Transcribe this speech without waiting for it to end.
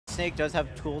Snake does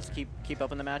have tools to keep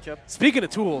up in the matchup. Speaking of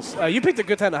tools, you picked a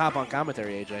good time to hop on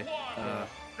commentary, AJ.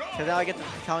 Because now I get to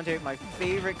commentate my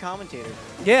favorite commentator.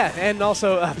 Yeah, and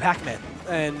also Pac-man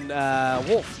and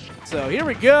Wolf. So here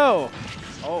we go.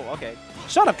 Oh, okay.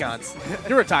 Shut up, Gons.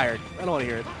 You're retired. I don't want to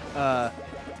hear it.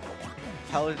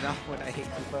 Tell it not when I hate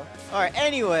Koopa. All right,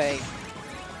 anyway.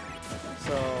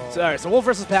 All right, so Wolf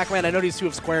versus Pac-Man. I know these two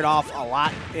have squared off a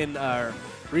lot in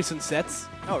recent sets.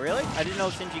 Oh, really? I didn't know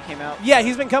Sinji came out. Yeah,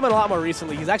 he's been coming a lot more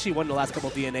recently. He's actually won the last couple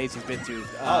of DNAs he's been to.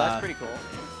 Oh, that's pretty cool.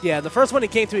 Yeah, the first one he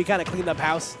came to, he kind of cleaned up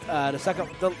house. The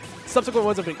subsequent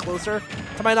ones have been closer.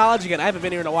 To my knowledge, again, I haven't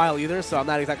been here in a while either, so I'm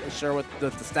not exactly sure what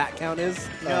the stat count is.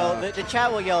 No, the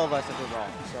chat will yell at us if we're wrong,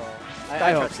 so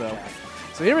I hope so.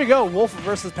 So here we go, Wolf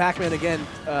versus Pac-Man again.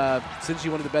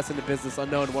 Sinji, one of the best in the business,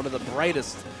 Unknown, one of the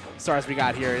brightest stars we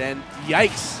got here. And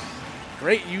yikes,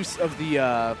 great use of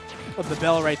the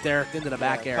bell right there into the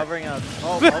back air. Covering up.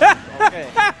 Oh, okay.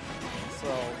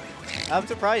 So I'm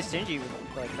surprised Sinji would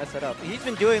like mess it up. He's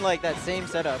been doing like that same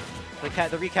setup,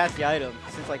 the recast the item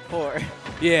since like 4.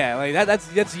 Yeah, like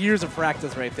that's years of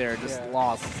practice right there, just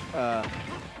lost.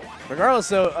 Regardless,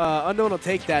 so Unknown will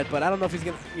take that, but I don't know if he's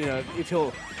gonna, if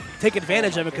he'll take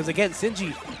advantage of it, because again,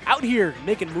 Sinji out here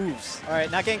making moves. All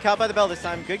right, not getting caught by the bell this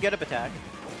time. Good get up attack.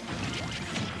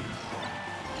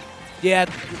 Yeah.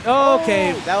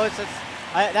 Okay. Oh,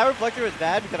 that reflector was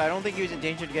bad because I don't think he was in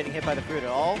danger of getting hit by the fruit at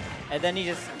all, and then he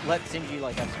just let Sinji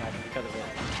like F smash because of it.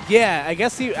 Yeah, I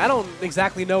guess I don't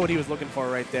exactly know what he was looking for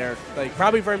right there. Like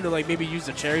probably for him to like maybe use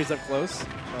the cherries up close.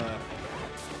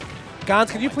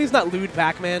 Gons, can you please not lewd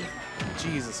Pac-Man?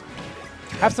 Jesus.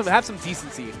 Have some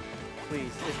decency.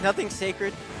 Please. It's nothing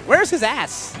sacred. Where's his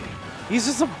ass? He's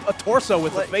just a torso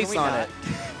with a face on it.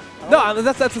 Oh. No,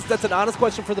 that's an honest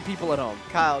question for the people at home.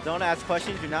 Kyle, don't ask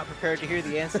questions you're not prepared to hear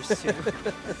the answers to.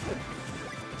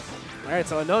 All right,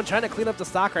 so Unknown trying to clean up the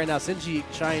stock right now. Sinji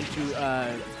trying to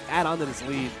add on to this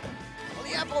lead. Oh,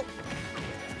 the apple.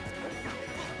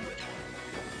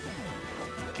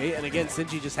 Okay, and again,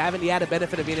 Sinji just having the added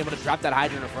benefit of being able to drop that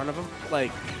hydrant in front of him.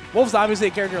 Like, Wolf's obviously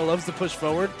a character who loves to push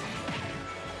forward.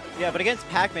 Yeah, but against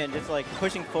Pac-Man, just like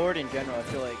pushing forward in general, I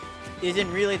feel like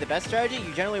isn't really the best strategy.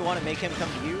 You generally want to make him come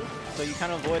to you, so you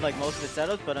kind of avoid like most of the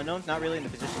setups, but Unknown's not really in the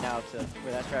position now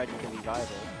where that strategy can be viable.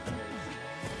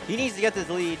 He needs to get this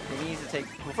lead, and he needs to take,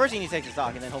 well, first he needs to take the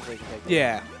stock, and then hopefully he can take it.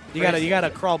 Yeah, you gotta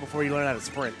crawl before you learn how to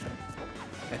sprint,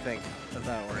 I think. That's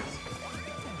how it works.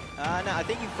 No, I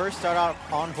think you first start out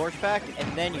on horseback,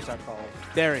 and then you start crawling.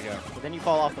 There we go. But then you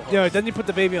fall off the horse. Yeah, then you put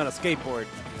the baby on a skateboard,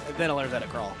 and then it learns how to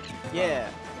crawl. Yeah.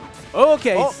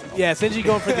 Okay. Oh. Yeah, Sinji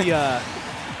going for the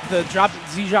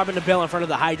Z dropping the bell in front of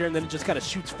the hydrant, and then it just kind of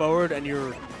shoots forward, and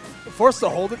you're forced to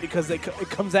hold it because it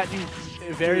comes at you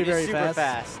very, very super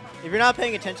fast. If you're not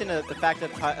paying attention to the fact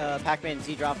that Pac-Man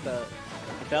Z dropped the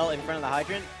bell in front of the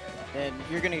hydrant, then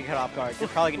you're going to get cut off guard. You're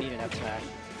probably going to need an F smash.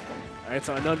 All right,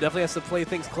 so Unknown definitely has to play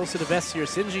things close to the vest here.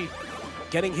 Sinji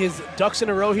getting his ducks in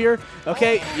a row here.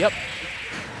 Okay, yep.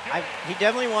 He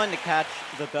definitely wanted to catch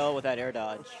the bell with that air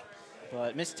dodge,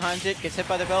 but mistimes it, gets hit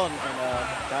by the bell, and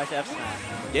dies to F smash.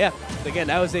 Yeah, again,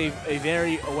 that was a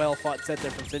very well-fought set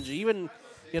there from Sinji. Even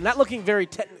not looking very,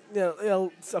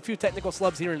 a few technical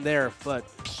slubs here and there, but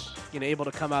able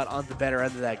to come out on the better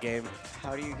end of that game.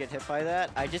 How do you get hit by that?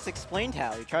 I just explained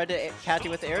how. He tried to catch it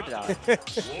with the air dodge.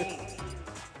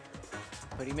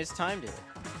 But he mistimed it.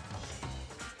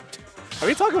 Are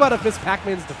we talking about if Miss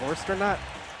Pac-Man's divorced or not?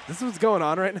 This is what's going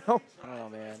on right now? Oh,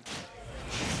 man.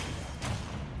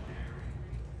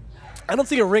 I don't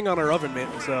see a ring on her oven, man,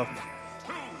 so.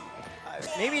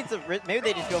 Maybe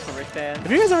they just go for wristbands.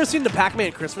 Have you guys ever seen the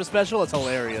Pac-Man Christmas special? It's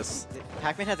hilarious.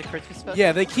 Pac-Man has a Christmas special?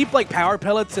 Yeah, they keep like power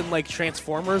pellets and like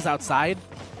transformers outside,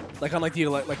 like on the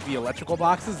electrical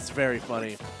boxes. It's very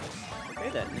funny. Okay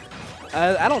then.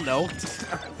 I don't know.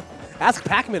 Ask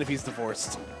Pac-Man if he's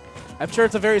divorced. I'm sure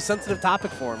it's a very sensitive topic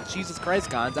for him. Jesus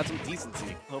Christ, Gons, that's some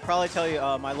decency. He'll probably tell you,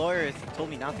 my lawyer told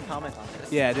me not to comment on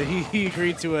this. Yeah, he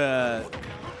agreed to a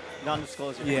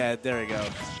non-disclosure. Yeah, there we go.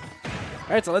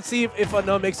 All right, so let's see if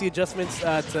Unknown makes the adjustments to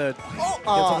get something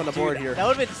on the board here. That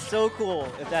would have been so cool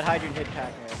if that hydrant hit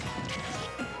Pac-Man.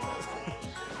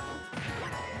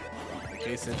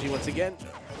 Okay, Sinji once again.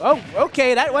 Oh,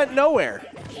 okay, that went nowhere.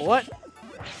 What?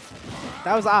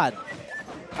 That was odd.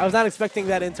 I was not expecting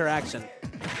that interaction.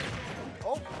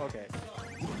 Oh, okay.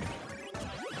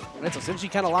 All right, so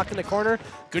Sinji kind of locked in the corner.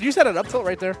 Good use at an up tilt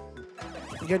right there.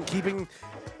 Again, keeping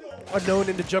Unknown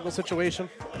in the juggle situation.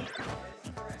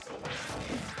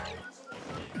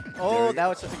 Oh, that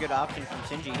was such a good option from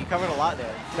Sinji. He covered a lot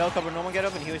there. Bell covered normal get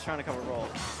up, and he was trying to cover roll.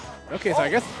 Okay, so I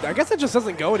guess it just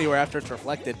doesn't go anywhere after it's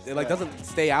reflected. It like doesn't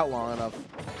stay out long enough.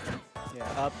 Yeah.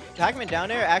 Pac-Man down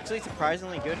there actually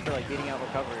surprisingly good for like beating out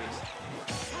recoveries.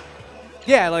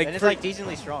 Yeah, like and it's like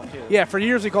decently strong too. Yeah, for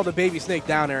years we called the baby snake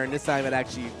down air, and this time it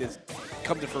actually has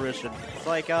come to fruition. It's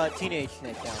like teenage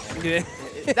snake down there.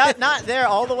 Yeah. not there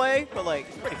all the way, but like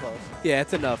it's pretty close. Yeah,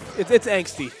 it's enough. It's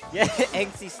angsty. Yeah,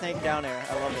 angsty snake down air.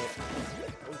 I love it.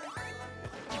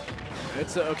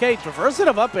 It's okay. Traversing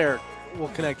of up air will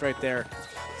connect right there.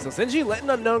 So Sinji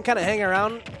letting Unknown kind of hang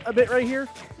around a bit right here.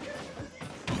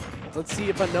 Let's see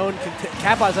if Unknown can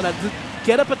capitalize on a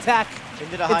get-up attack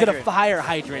into the fire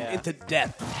hydrant, into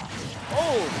death.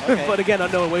 Oh, okay. But again,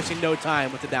 Unknown wasting no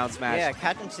time with the down smash. Yeah,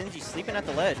 Captain Sinji sleeping at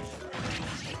the ledge.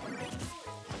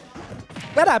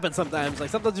 That happens sometimes. Like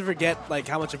sometimes you forget like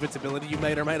how much invincibility you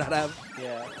might or might not have.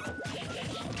 Yeah.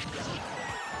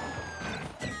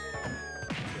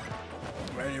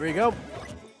 Right, here we go.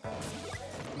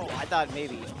 Oh, I thought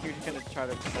maybe he was going to try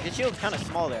to... His shield's kind of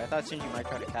small there. I thought Sinji might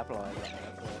try to capitalize on that.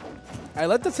 I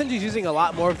like that Sinji's using a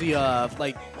lot more of the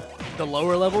like the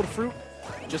lower leveled fruit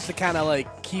just to kind of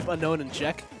like keep Unknown in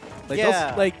check.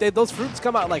 Like those fruits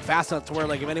come out like fast enough to where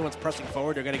like if anyone's pressing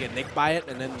forward, they're gonna get nicked by it,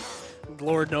 and then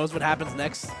Lord knows what happens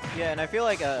next. Yeah, and I feel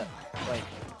like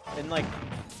in like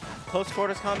close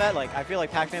quarters combat, like I feel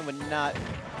like Pac-Man would not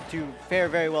do fare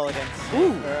very well against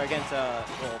Wolf.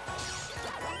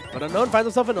 But Unknown finds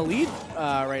himself in the lead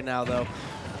right now, though.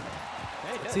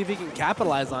 Let's see if he can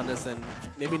capitalize on this and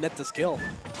maybe net this kill.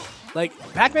 Like,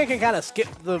 Pac-Man can kind of skip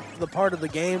the part of the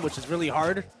game, which is really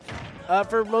hard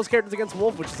for most characters against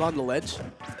Wolf, which is on the ledge.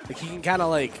 Like, he can kind of,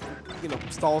 like, you know,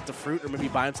 stall with the fruit or maybe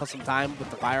buy himself some time with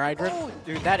the fire hydrant. Oh,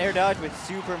 dude, that air dodge was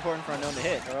super important for Unknown to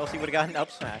hit, or else he would have gotten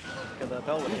up smash because the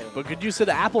bell would hit him. But good use of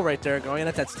the apple right there, going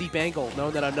at that steep angle,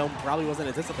 knowing that Unknown probably wasn't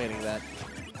anticipating that.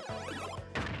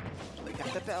 We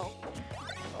got the bell.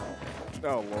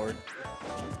 Oh, Lord.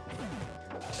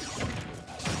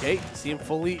 Okay, see him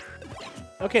fully.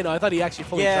 Okay, no, I thought he actually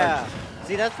fully charged.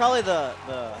 See, that's probably the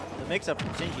mix-up from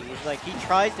Sinji. It's like he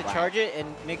tries to charge it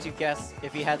and makes you guess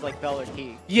if he has like bell or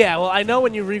key. Yeah, well, I know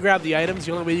when you re-grab the items,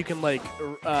 the only way you can like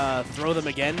throw them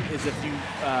again is if you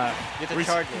have to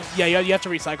charge it. Yeah, you have to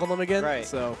recycle them again. Right.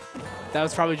 So that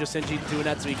was probably just Sinji doing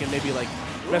that so he can maybe like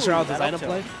mess around with his item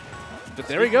play. But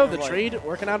there we go, the trade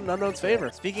working out in Unknown's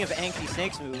favor. Speaking of Anki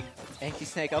Snake's move, Anki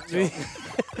Snake up tilt.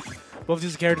 Both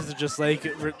these characters are just like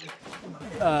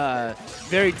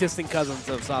very distant cousins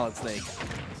of Solid Snake.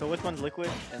 So which one's liquid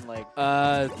and like?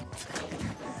 I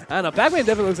don't know. Pac-Man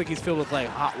definitely looks like he's filled with like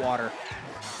hot water.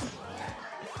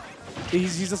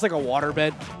 He's just like a water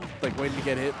bed, like waiting to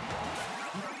get hit.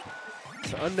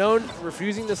 So Unknown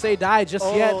refusing to say die just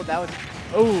yet. Oh, that was.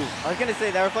 Oh, I was gonna say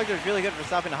that reflector was really good for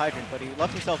stopping the hydrant, but he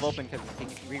left himself open because he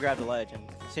re-grabbed the ledge, and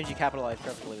Sinji capitalized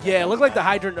perfectly. Yeah, it looked like the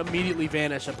hydrant immediately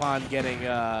vanished upon getting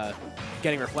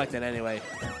reflected. Anyway,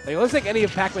 like, it looks like any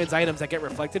of Pac-Man's items that get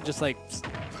reflected just like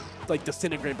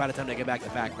disintegrate by the time they get back to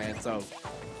Pac-Man. So.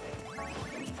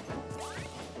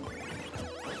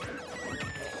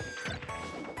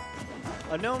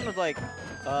 Unknown was like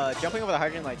jumping over the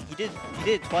hydrant, like he did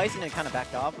it twice and then kind of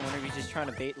backed off. I wonder if he's just trying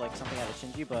to bait like something out of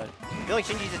Sinji, but I feel like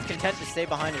Shinji's just content to stay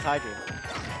behind his hydrant.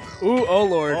 Ooh, oh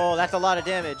Lord. Oh, that's a lot of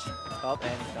damage. Oh,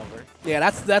 and he's over. Yeah,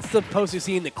 that's the post you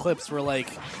see in the clips where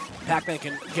like Pac-Man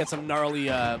can get some gnarly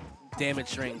damage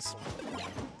strings.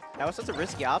 That was such a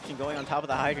risky option going on top of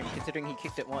the hydrant, considering he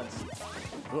kicked it once.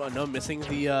 Ooh, Unknown missing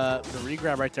the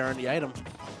re-grab right there on the item.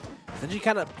 Sinji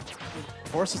kind of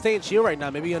forced to stay in shield right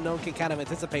now. Maybe Unknown can kind of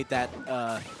anticipate that,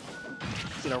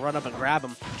 run up and grab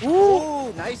him.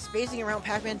 Ooh, nice spacing around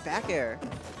Pac-Man's back air.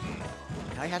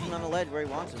 Now he has him on the ledge where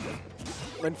he wants him.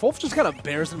 When Wolf just kind of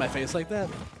bears in my face like that,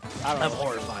 I'm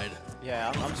horrified.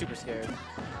 Yeah, I'm super scared.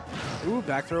 Ooh,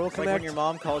 back throw will connect. Like when your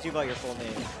mom calls you by your full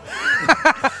name.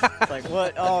 It's like,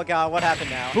 what? Oh, God, what happened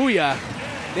now? Booyah.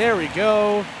 There we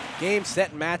go. Game,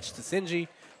 set, match to Sinji.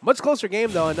 Much closer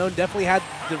game, though. Unknown definitely had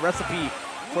the recipe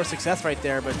for success right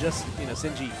there, but just,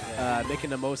 Sinji making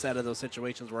the most out of those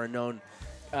situations where Unknown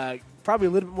probably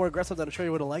a little bit more aggressive than I'm sure he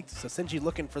would have liked. So Sinji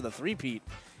looking for the three-peat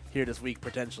here this week,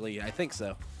 potentially. I think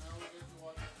so.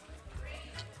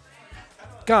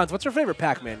 Gons, what's your favorite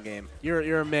Pac-Man game?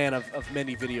 You're a man of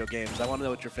many video games. I want to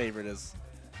know what your favorite is.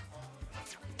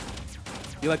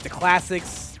 You like the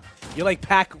classics? You like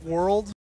Pac World?